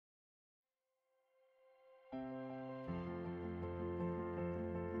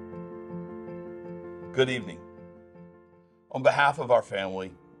Good evening. On behalf of our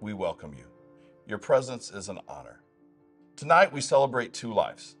family, we welcome you. Your presence is an honor. Tonight, we celebrate two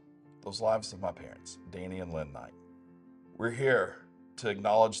lives, those lives of my parents, Danny and Lynn Knight. We're here to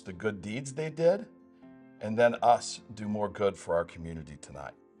acknowledge the good deeds they did and then us do more good for our community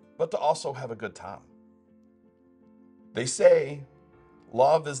tonight, but to also have a good time. They say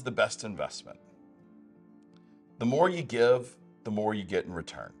love is the best investment. The more you give, the more you get in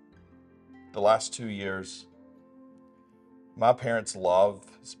return. The last 2 years, my parents' love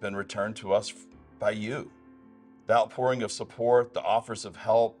has been returned to us by you. The outpouring of support, the offers of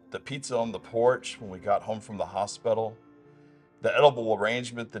help, the pizza on the porch when we got home from the hospital, the edible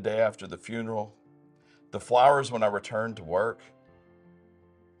arrangement the day after the funeral, the flowers when I returned to work.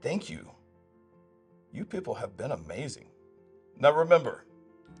 Thank you. You people have been amazing. Now remember,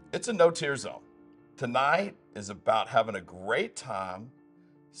 it's a no-tear zone. Tonight is about having a great time,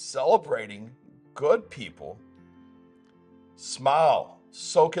 celebrating good people. Smile,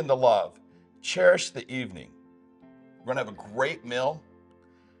 soak in the love, cherish the evening. We're gonna have a great meal.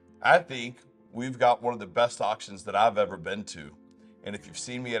 I think we've got one of the best auctions that I've ever been to. And if you've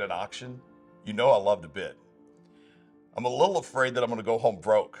seen me at an auction, you know I love to bid. I'm a little afraid that I'm gonna go home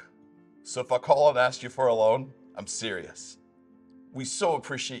broke. So if I call and ask you for a loan, I'm serious. We so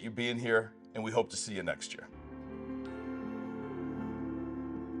appreciate you being here, and we hope to see you next year.